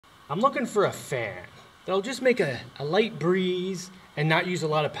I'm looking for a fan that'll just make a light breeze and not use a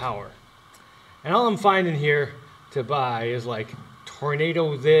lot of power. And all I'm finding here to buy is like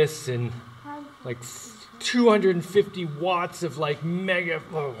tornado this and like 250 watts of like mega.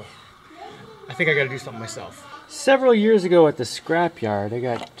 Oh. I think I gotta do something myself. Several years ago at the scrapyard, I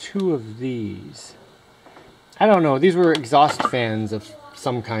got 2 of these. I don't know, these were exhaust fans of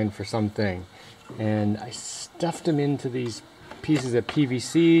some kind for something. And I stuffed them into these pieces of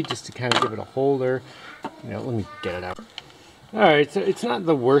PVC just to kind of give it a holder. You know, let me get it out. Alright, so it's not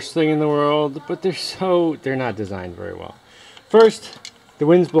the worst thing in the world, but they're not designed very well. First, the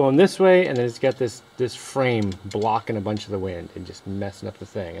wind's blowing this way, and then it's got this frame blocking a bunch of the wind and just messing up the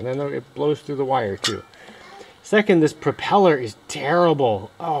thing. And then it blows through the wire too. Second, this propeller is terrible.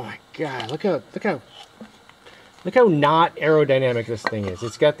 Oh my god, look how not aerodynamic this thing is.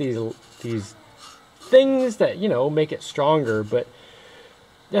 It's got these things that, you know, make it stronger, but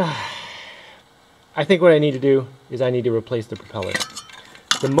I think what I need to do is I need to replace the propeller.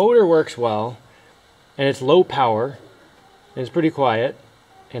 The motor works well, and it's low power, and it's pretty quiet,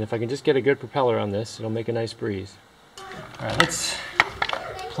 and if I can just get a good propeller on this, it'll make a nice breeze. Alright, let's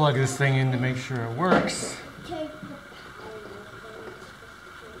plug this thing in to make sure it works.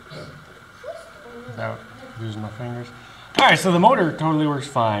 Without using my fingers. Alright, so the motor totally works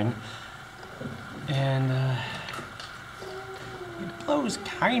fine. And it blows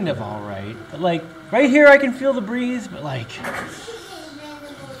kind of alright. But like, right here I can feel the breeze, but like,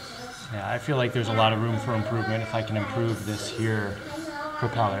 yeah, I feel like there's a lot of room for improvement if I can improve this here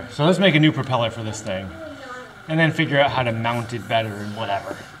propeller. So let's make a new propeller for this thing. And then figure out how to mount it better and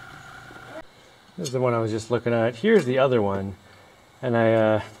whatever. This is the one I was just looking at. Here's the other one. And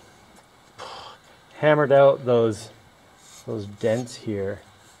I hammered out those dents here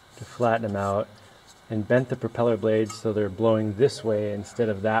to flatten them out and bent the propeller blades so they're blowing this way instead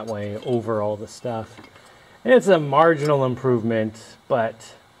of that way over all the stuff. And it's a marginal improvement,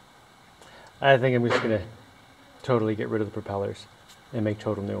 but I think I'm just gonna totally get rid of the propellers and make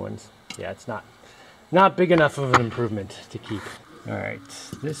total new ones. Yeah, it's not big enough of an improvement to keep. All right,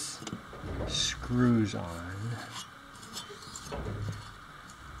 this screws on,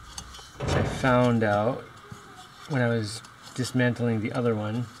 which I found out when I was dismantling the other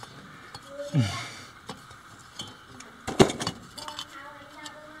one.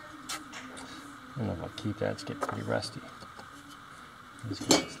 I don't know if I'll keep that, it's getting pretty rusty. Just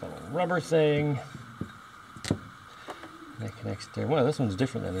got this little rubber thing that connects there. Well, this one's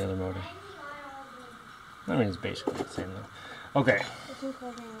different than the other motor. I mean, it's basically the same though. Okay,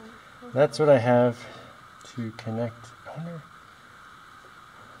 that's what I have to connect. I wonder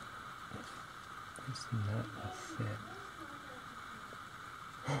if this nut will fit.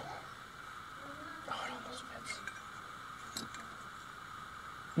 Oh, it almost fits.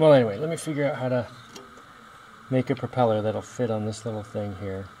 Well, anyway, let me figure out how to make a propeller that'll fit on this little thing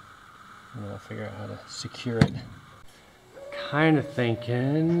here. And then I'll figure out how to secure it. Kind of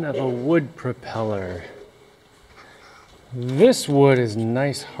thinking of a wood propeller. This wood is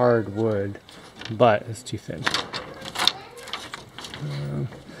nice hard wood, but it's too thin.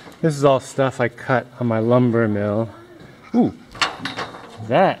 This is all stuff I cut on my lumber mill. Ooh,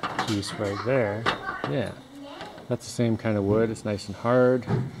 that piece right there, yeah. That's the same kind of wood, it's nice and hard.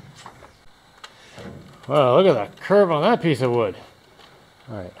 Wow, look at that curve on that piece of wood.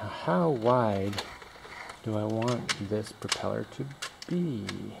 All right, now how wide do I want this propeller to be?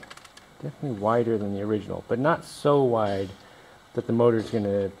 Definitely wider than the original, but not so wide that the motor's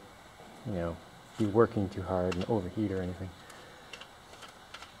gonna, you know, be working too hard and overheat or anything.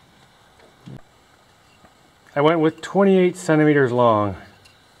 I went with 28 centimeters long.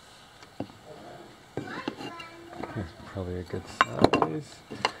 That's probably a good size.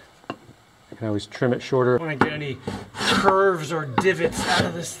 I can always trim it shorter. I don't want to get any curves or divots out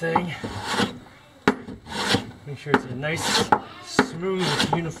of this thing. Make sure it's a nice, smooth,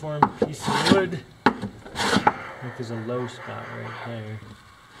 uniform piece of wood. I think there's a low spot right there.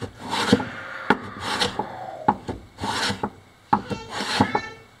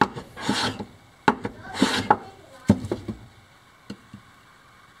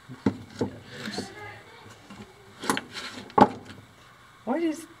 Why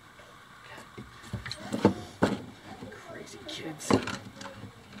is crazy kids?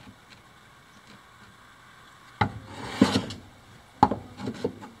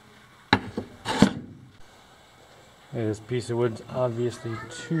 This piece of wood's obviously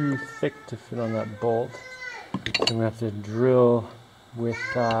too thick to fit on that bolt. I'm gonna have to drill with,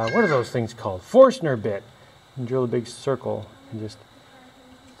 what are those things called? Forstner bit. And drill a big circle and just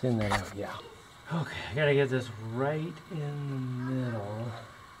thin that out, yeah. Okay, I gotta get this right in the middle.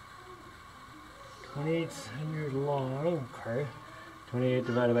 28 centimeters long. Okay. 28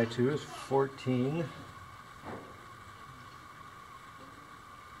 divided by 2 is 14.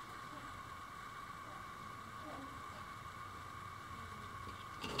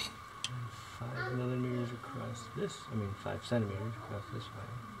 And 5 millimeters across this. 5 centimeters across this way.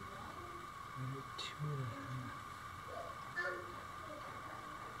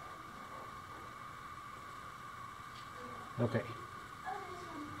 2.5. Okay.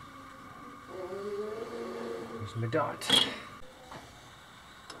 Here's my dot.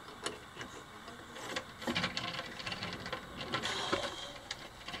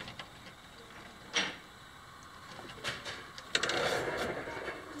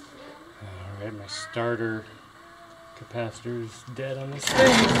 Alright, my starter capacitor is dead on this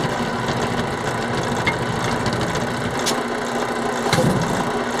thing.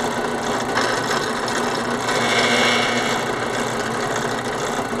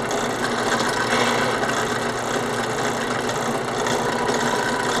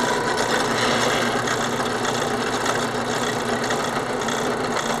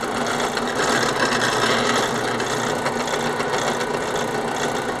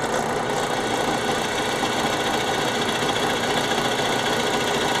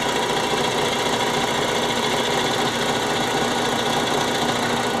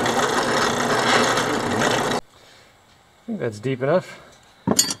 I think that's deep enough.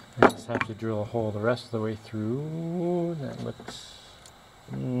 I just have to drill a hole the rest of the way through. That looks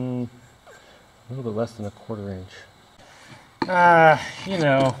a little bit less than a 1/4 inch. You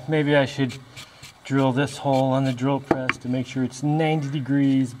know, maybe I should drill this hole on the drill press to make sure it's 90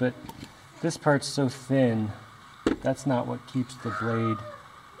 degrees, but this part's so thin, that's not what keeps the blade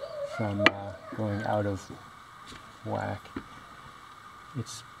from going out of whack.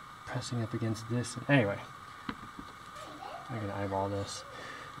 It's pressing up against this. Anyway. I can eyeball this.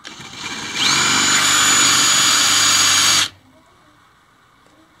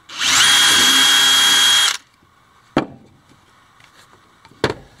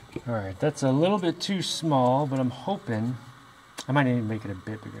 Alright, that's a little bit too small, but I'm hoping, I might even make it a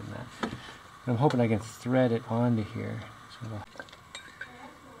bit bigger than that. But I'm hoping I can thread it onto here.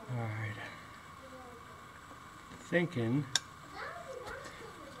 Alright. Thinking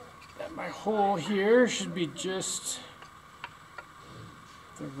that my hole here should be just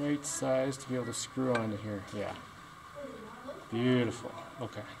the right size to be able to screw onto here. Yeah. Beautiful.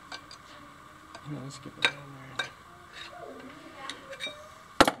 Okay. Let's get that on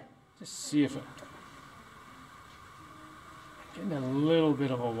there. Just see if I'm getting a little bit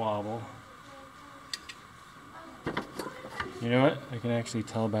of a wobble. You know what? I can actually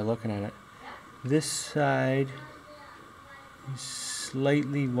tell by looking at it. This side is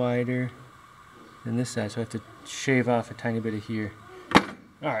slightly wider than this side, so I have to shave off a tiny bit of here.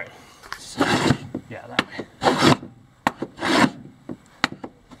 Alright, so, yeah, that way.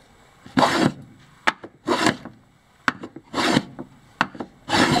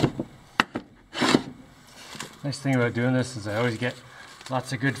 Nice thing about doing this is I always get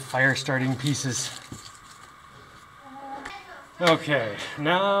lots of good fire starting pieces. Okay,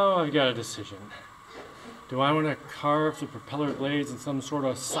 now I've got a decision. Do I want to carve the propeller blades in some sort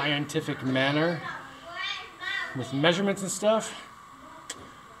of scientific manner with measurements and stuff?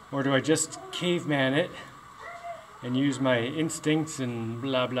 Or do I just caveman it and use my instincts and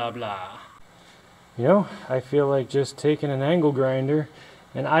blah blah blah? You know, I feel like just taking an angle grinder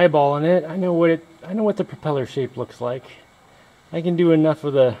and eyeballing it. I know what the propeller shape looks like. I can do enough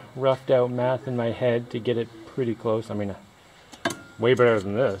of the roughed out math in my head to get it pretty close. Way better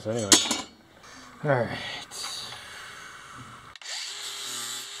than this anyway. Alright.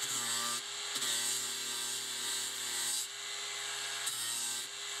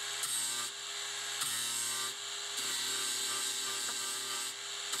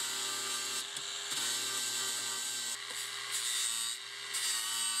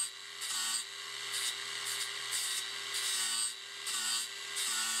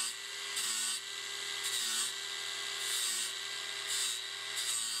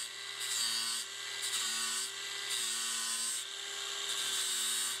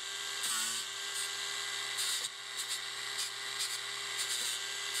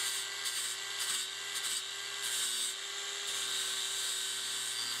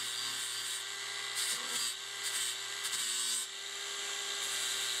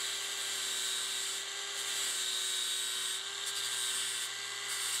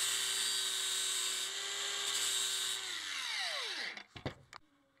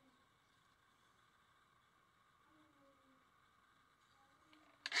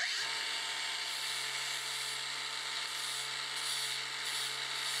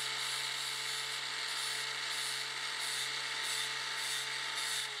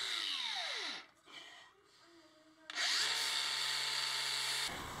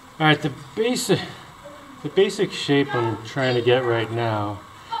 Alright, the basic shape I'm trying to get right now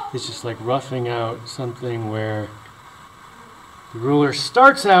is just like roughing out something where the ruler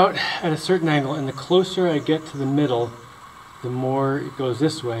starts out at a certain angle, and the closer I get to the middle, the more it goes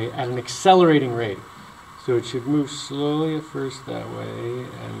this way at an accelerating rate. So it should move slowly at first that way,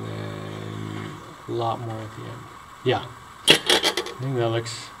 and then a lot more at the end. Yeah, I think that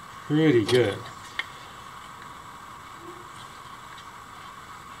looks pretty good.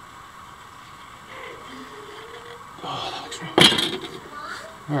 Oh, that looks wrong.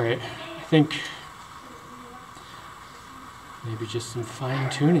 All right, I think maybe just some fine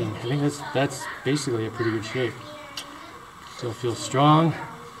tuning. I think that's basically a pretty good shape. Still feels strong.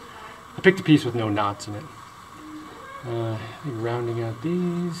 I picked a piece with no knots in it. I think rounding out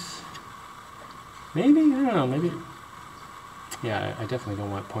these. Maybe, I don't know, maybe. Yeah, I definitely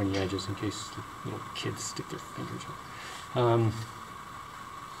don't want pointy edges in case little kids stick their fingers in.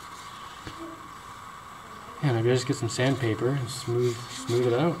 Yeah, maybe I just get some sandpaper and smooth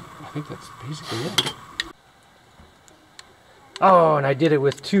it out. I think that's basically it. Oh, and I did it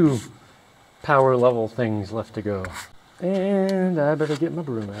with 2 power level things left to go. And I better get my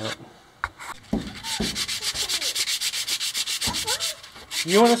broom out.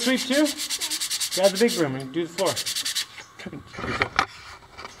 You want to sweep too? Grab the big broom and do the floor.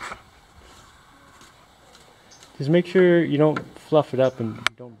 Just make sure you don't fluff it up and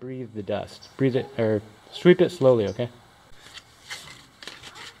don't breathe the dust. Breathe it, or sweep it slowly, okay?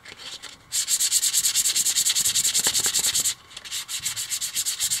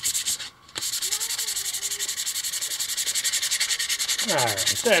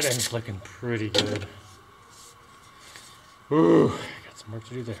 Alright, that end's looking pretty good. Ooh, got some work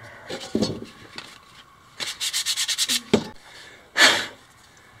to do there.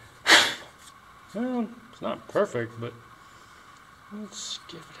 Well, it's not perfect, but let's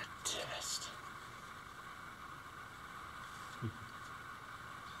give it a test.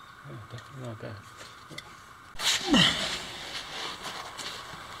 Yeah, definitely not bad.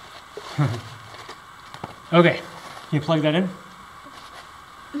 Okay, can you plug that in?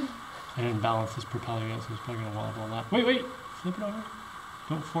 I didn't balance this propeller yet, so it's probably going to wobble a lot. Wait, flip it over.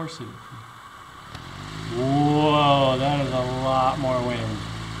 Don't force it. Whoa, that is a lot more wind.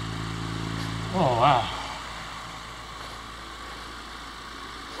 Oh, wow.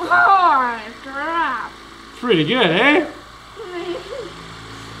 Oh, crap. Pretty good, eh?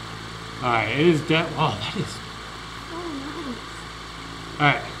 Alright, it is oh, that is. Oh, nice.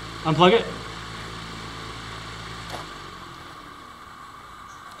 Alright, unplug it.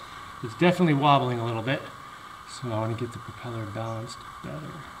 It's definitely wobbling a little bit, so I want to get the propeller balanced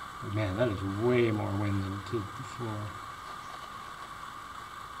better. But man, that is way more wind than it did before.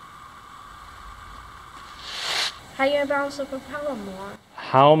 How are you going to balance the propeller more?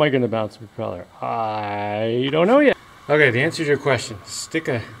 How am I going to bounce the propeller? I don't know yet. Okay, the answer to your question. Stick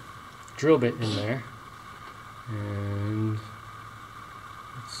a drill bit in there. And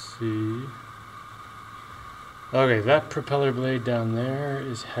let's see. Okay, that propeller blade down there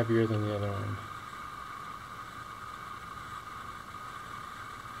is heavier than the other one.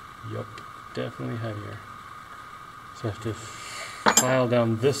 Yup, definitely heavier. So I have to file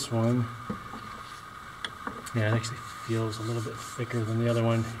down this one. Yeah, it actually feels a little bit thicker than the other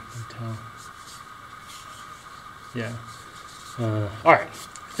one, you can tell. Yeah. Alright,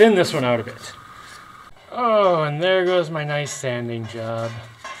 thin this one out a bit. Oh, and there goes my nice sanding job.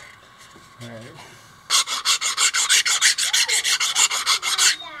 Alright.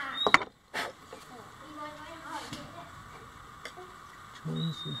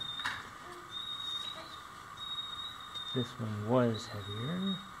 This one was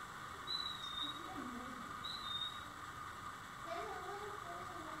heavier.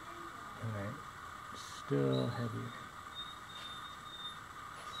 Alright, still heavier.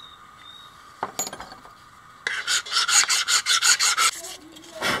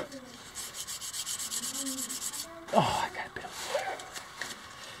 Oh, I got a bit of water.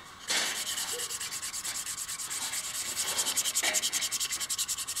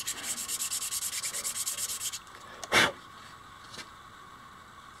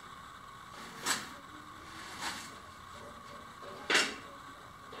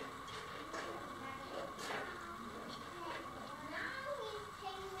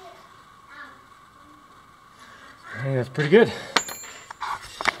 Hey, that's pretty good.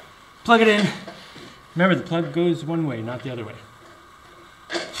 Plug it in. Remember, the plug goes one way, not the other way.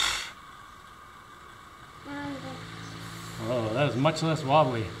 Oh, that is much less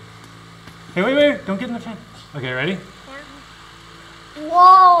wobbly. Hey, wait, don't get in the fan. Okay, ready? Yeah.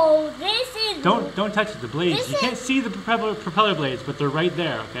 Whoa, this is... Don't touch it, the blades. This You can't see the propeller blades, but they're right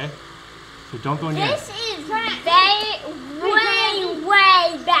there, okay? So don't go near it. This is way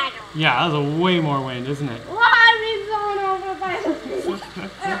better. Yeah, that was a way more wind, isn't it? Why are we going over by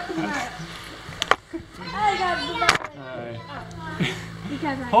Alright.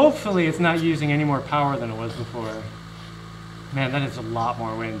 Hopefully it's not using any more power than it was before. Man, that is a lot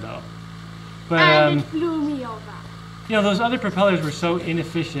more wind though. But and it flew me over. you know, those other propellers were so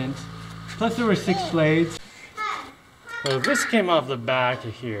inefficient. Plus there were 6 blades. So this came off the back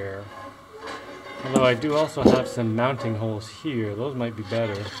of here. Although I do also have some mounting holes here. Those might be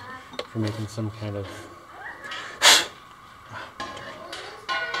better for making some kind of...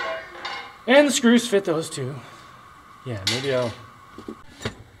 And the screws fit those too. Yeah, maybe I'll...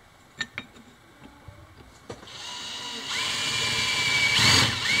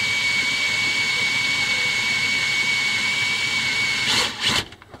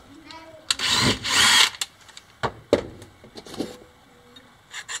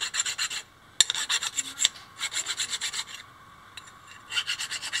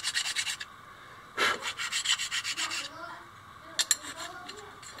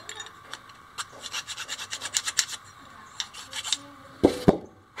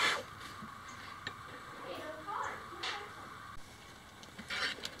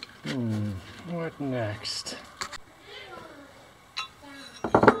 What next?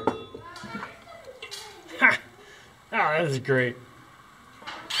 Ha! Oh, this is great.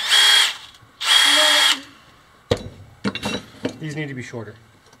 These need to be shorter.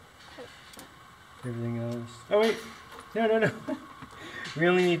 Everything else. Oh wait, no. We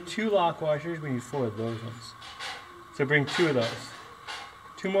only need 2 lock washers. We need 4 of those ones. So bring 2 of those.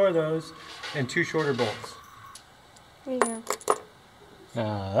 2 more of those, and 2 shorter bolts. Yeah.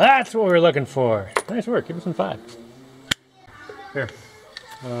 That's what we're looking for. Nice work. Give us some 5. Here.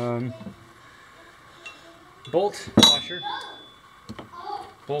 Bolt washer.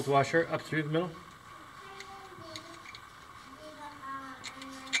 Bolt washer up through the middle.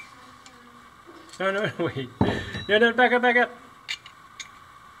 No, wait. No, back up.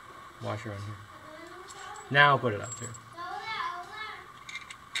 Washer on here. Now put it up there.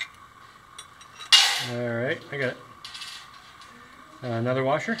 Alright, I got it. Another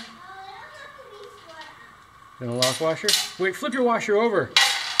washer. Then a lock washer. Wait, flip your washer over.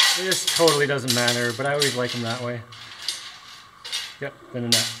 This totally doesn't matter, but I always like them that way. Yep, then a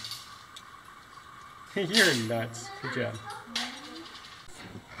nut. You're nuts. Good job.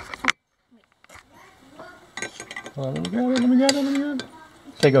 Hold on, let me grab it.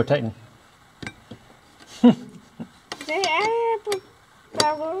 Okay, go, tighten.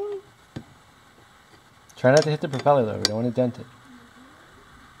 Try not to hit the propeller though, we don't want to dent it.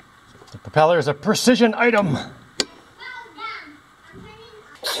 The propeller is a precision item.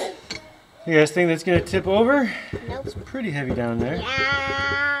 You guys think that's going to tip over? Nope. It's pretty heavy down there.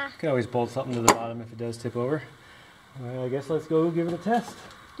 Yeah. You can always bolt something to the bottom if it does tip over. Well, I guess let's go give it a test.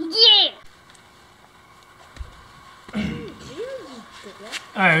 Yeah.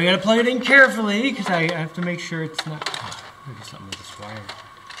 Alright, we got to plug it in carefully because I have to make sure it's not... Oh, maybe something with this wire.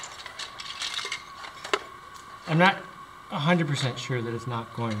 I'm not 100% sure that it's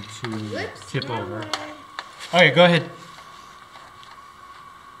not going to tip over. Okay, go ahead.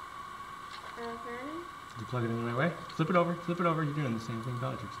 Did you plug it in the right way? Flip it over. You're doing the same thing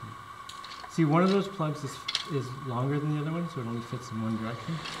Bellatrix did. See, one of those plugs is longer than the other one, so it only fits in one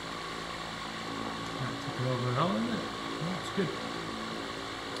direction. Not tip it over at all, is it? No, it's good.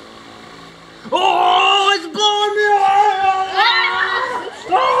 Oh, it's blowing me away!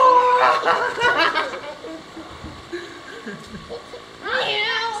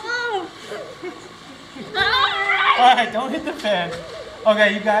 Alright, don't hit the fan.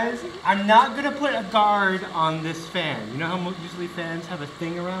 Okay, you guys, I'm not going to put a guard on this fan. You know how usually fans have a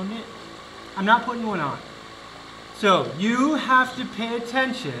thing around it? I'm not putting one on. So, you have to pay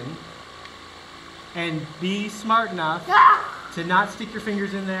attention and be smart enough to not stick your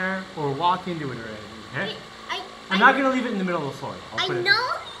fingers in there or walk into it or anything, okay? I'm not going to leave it in the middle of the floor. I know you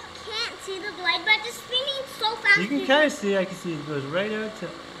can't see the blade, but it's spinning so fast. You can kind of see, I can see it goes right out to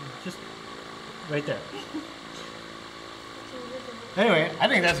just right there. Anyway, I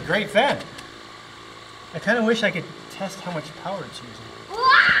think that's a great fan. I kind of wish I could test how much power it's using.